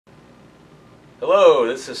Hello,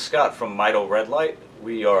 this is Scott from Mito Red Light.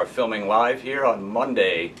 We are filming live here on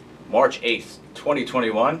Monday, March 8th,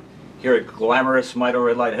 2021, here at glamorous Mito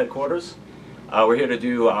Red Light headquarters. We're here to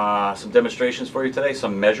do some demonstrations for you today,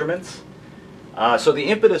 some measurements. So the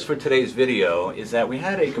impetus for today's video is that we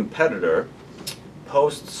had a competitor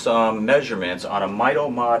post some measurements on a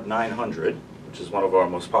MitoMOD 900, which is one of our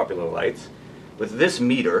most popular lights, with this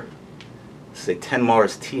meter. This is a 10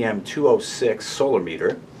 Mars TM206 solar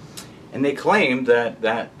meter. And they claimed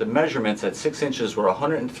that the measurements at 6 inches were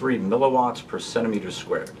 103 milliwatts per centimeter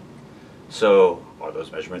squared. So, are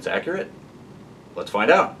those measurements accurate? Let's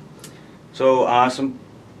find out. So, some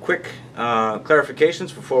quick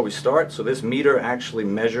clarifications before we start. So this meter actually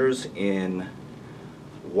measures in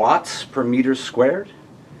watts per meter squared.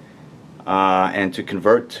 And to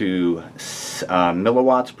convert to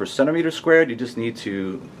milliwatts per centimeter squared, you just need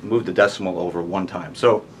to move the decimal over one time.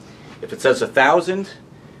 So, if it says 1,000,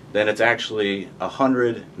 then it's actually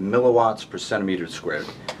 100 milliwatts per centimeter squared.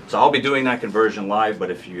 So I'll be doing that conversion live,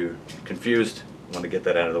 but if you're confused, I want to get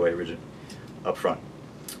that out of the way up front.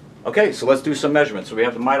 Okay, so let's do some measurements. So we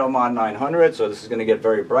have the MitoMOD 900, so this is going to get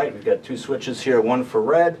very bright. We've got two switches here, one for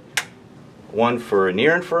red, one for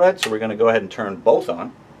near infrared, so we're going to go ahead and turn both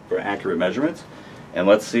on for accurate measurements. And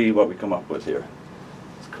let's see what we come up with here.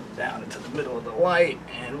 Let's go down into the middle of the light,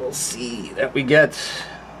 and we'll see that we get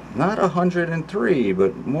not 103,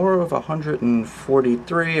 but more of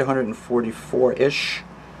 143, 144-ish.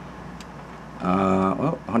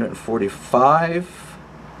 Well, 145,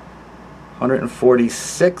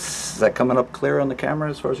 146. Is that coming up clear on the camera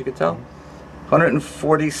as far as you can tell?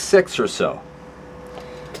 146 or so.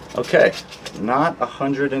 Okay, not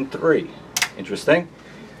 103. Interesting.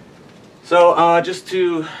 So just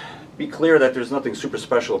to be clear that there's nothing super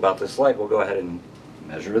special about this light, we'll go ahead and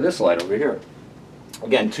measure this light over here.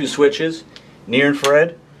 Again, two switches, near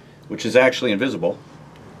infrared, which is actually invisible,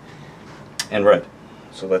 and red.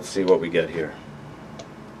 So let's see what we get here.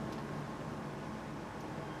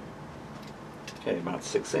 Okay, about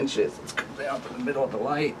 6 inches. Let's come down to the middle of the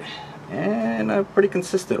light. And pretty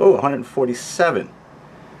consistent. Oh, 147.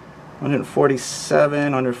 147,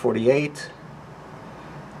 148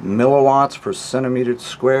 milliwatts per centimeter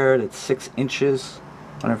squared at 6 inches.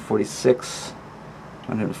 146,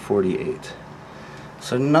 148.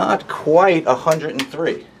 So not quite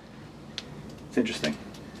 103. It's interesting.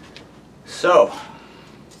 So,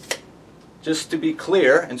 just to be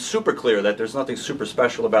clear, and super clear that there's nothing super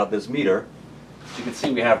special about this meter, as you can see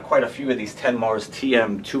we have quite a few of these 10 Mars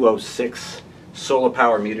TM206 solar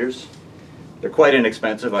power meters. They're quite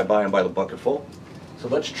inexpensive. I buy them by the bucketful. So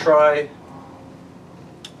let's try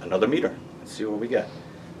another meter. Let's see what we get.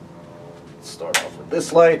 Let's start off with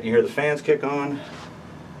this light. You hear the fans kick on.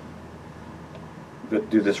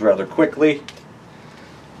 Do this rather quickly.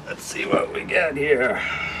 Let's see what we get here.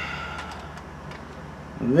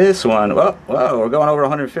 This one, oh, wow, we're going over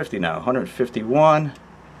 150 now. 151.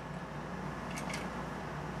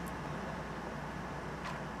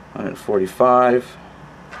 145.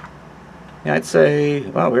 Yeah, I'd say,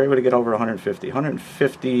 well, we're able to get over 150.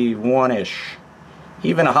 151-ish.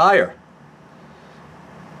 Even higher.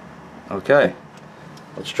 Okay.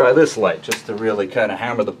 Let's try this light just to really kind of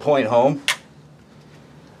hammer the point home.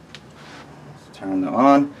 Turn them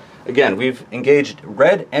on. Again, we've engaged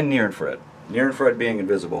red and near infrared. Near infrared being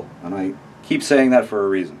invisible, and I keep saying that for a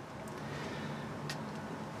reason.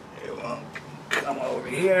 We'll come over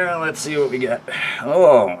here. Let's see what we get.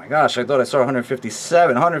 Oh my gosh! I thought I saw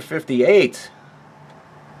 157, 158.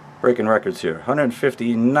 Breaking records here.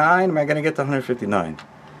 159. Am I going to get to 159?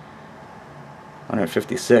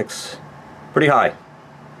 156. Pretty high.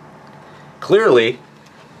 Clearly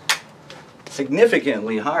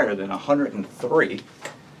significantly higher than 103,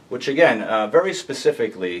 which again, very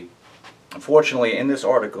specifically, unfortunately in this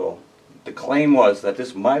article, the claim was that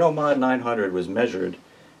this MitoMOD 900 was measured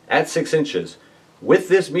at 6 inches with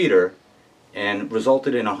this meter and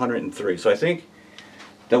resulted in 103. So I think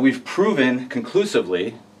that we've proven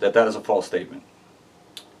conclusively that that is a false statement.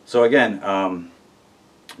 So again,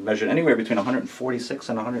 measured anywhere between 146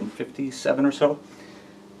 and 157 or so.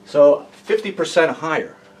 So 50%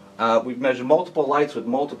 higher. We've measured multiple lights with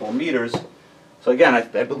multiple meters. So again,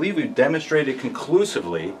 I believe we've demonstrated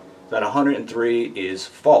conclusively that 103 is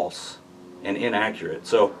false and inaccurate.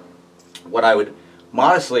 So what I would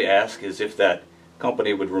modestly ask is if that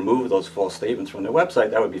company would remove those false statements from their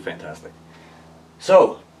website. That would be fantastic.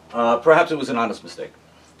 So perhaps it was an honest mistake.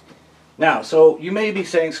 Now, so you may be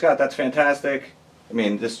saying, Scott, that's fantastic. I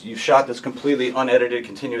mean, you shot this completely unedited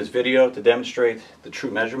continuous video to demonstrate the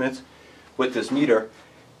true measurements with this meter.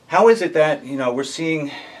 How is it that, we're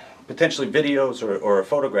seeing potentially videos or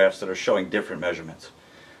photographs that are showing different measurements.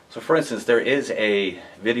 So for instance, there is a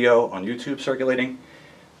video on YouTube circulating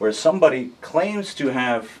where somebody claims to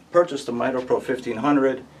have purchased a MitoPro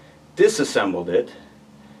 1500, disassembled it,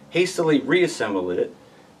 hastily reassembled it,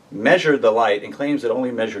 measured the light, and claims it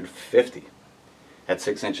only measured 50 at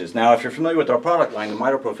 6 inches. Now, if you're familiar with our product line, the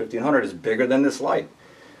MitoPro 1500 is bigger than this light.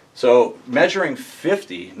 So measuring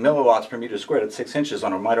 50 milliwatts per meter squared at 6 inches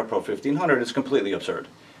on a MitoPro 1500 is completely absurd.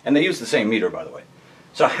 And they use the same meter, by the way.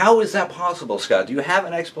 So how is that possible, Scott? Do you have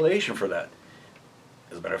an explanation for that?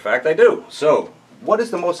 As a matter of fact, I do. So, what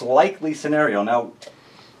is the most likely scenario? Now,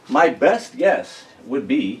 my best guess would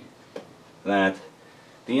be that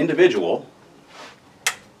the individual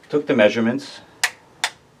took the measurements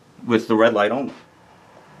with the red light only.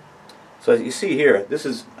 So as you see here, this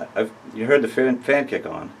is, you heard the fan kick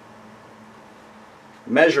on,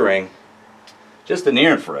 measuring just the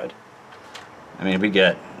near infrared. I mean, we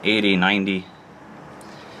get 80, 90.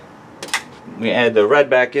 We add the red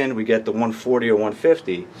back in, we get the 140 or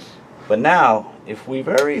 150. But now, if we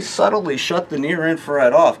very subtly shut the near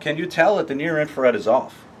infrared off, can you tell that the near infrared is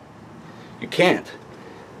off? You can't.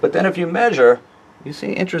 But then if you measure, you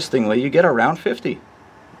see, interestingly, you get around 50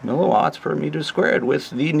 milliwatts per meter squared with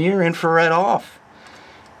the near infrared off.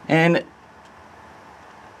 And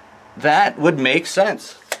that would make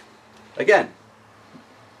sense. Again,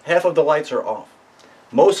 half of the lights are off.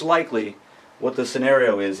 Most likely what the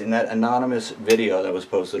scenario is in that anonymous video that was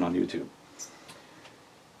posted on YouTube.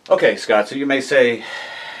 Okay, Scott, so you may say,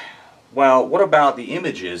 well, what about the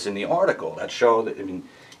images in the article that show that, I mean,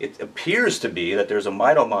 it appears to be that there's a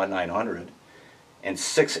MitoMOD 900 and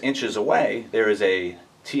 6 inches away there is a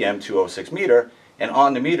TM206 meter, and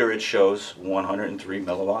on the meter it shows 103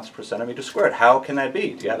 milliwatts per centimeter squared. How can that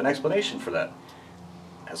be? Do you have an explanation for that?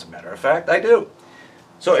 As a matter of fact, I do.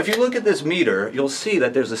 So if you look at this meter, you'll see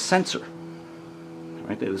that there's a sensor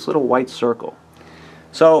right there, this little white circle.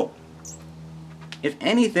 So if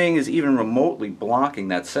anything is even remotely blocking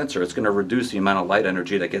that sensor, it's going to reduce the amount of light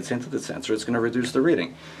energy that gets into the sensor. It's going to reduce the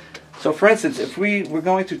reading. So for instance, if we're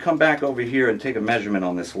going to come back over here and take a measurement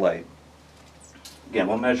on this light, again,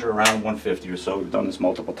 we'll measure around 150 or so. We've done this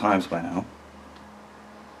multiple times by now.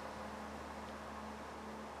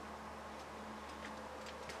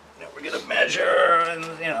 Now we're going to measure,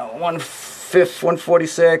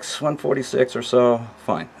 146 or so.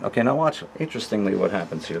 Fine. Okay, now watch, interestingly, what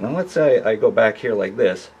happens here. Now let's say I go back here like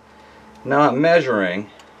this. Now I'm measuring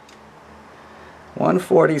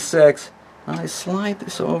 146. I slide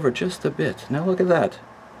this over just a bit. Now look at that.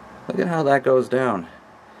 Look at how that goes down.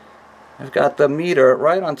 I've got the meter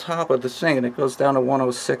right on top of the thing, and it goes down to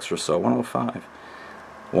 106 or so, 105.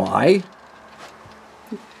 Why?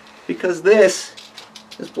 Because this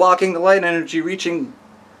is blocking the light energy reaching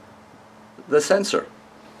the sensor.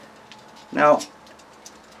 Now,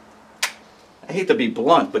 I hate to be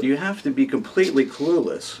blunt, but you have to be completely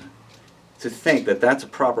clueless to think that that's a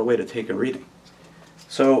proper way to take a reading.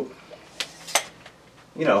 So,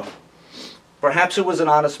 perhaps it was an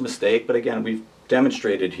honest mistake, but again, we've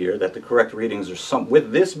demonstrated here that the correct readings are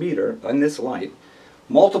with this meter and this light,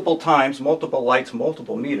 multiple times, multiple lights,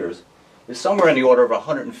 multiple meters, is somewhere in the order of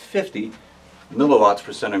 150 milliwatts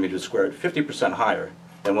per centimeter squared, 50% higher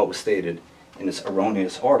than what was stated in this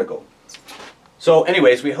erroneous article. So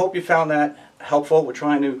anyways, we hope you found that helpful. We're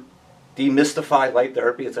trying to demystify light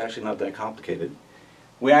therapy. It's actually not that complicated.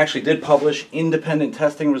 We actually did publish independent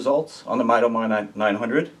testing results on the MitoMOD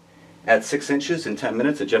 900. At 6 inches in 10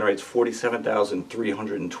 minutes, it generates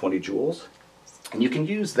 47,320 joules. And you can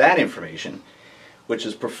use that information, which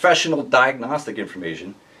is professional diagnostic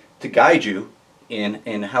information, to guide you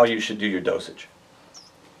in how you should do your dosage.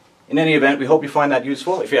 In any event, we hope you find that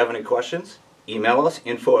useful. If you have any questions, email us,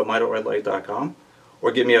 info@mitoredlight.com,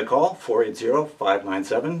 or give me a call,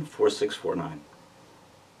 480-597-4649.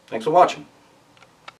 Thanks for watching.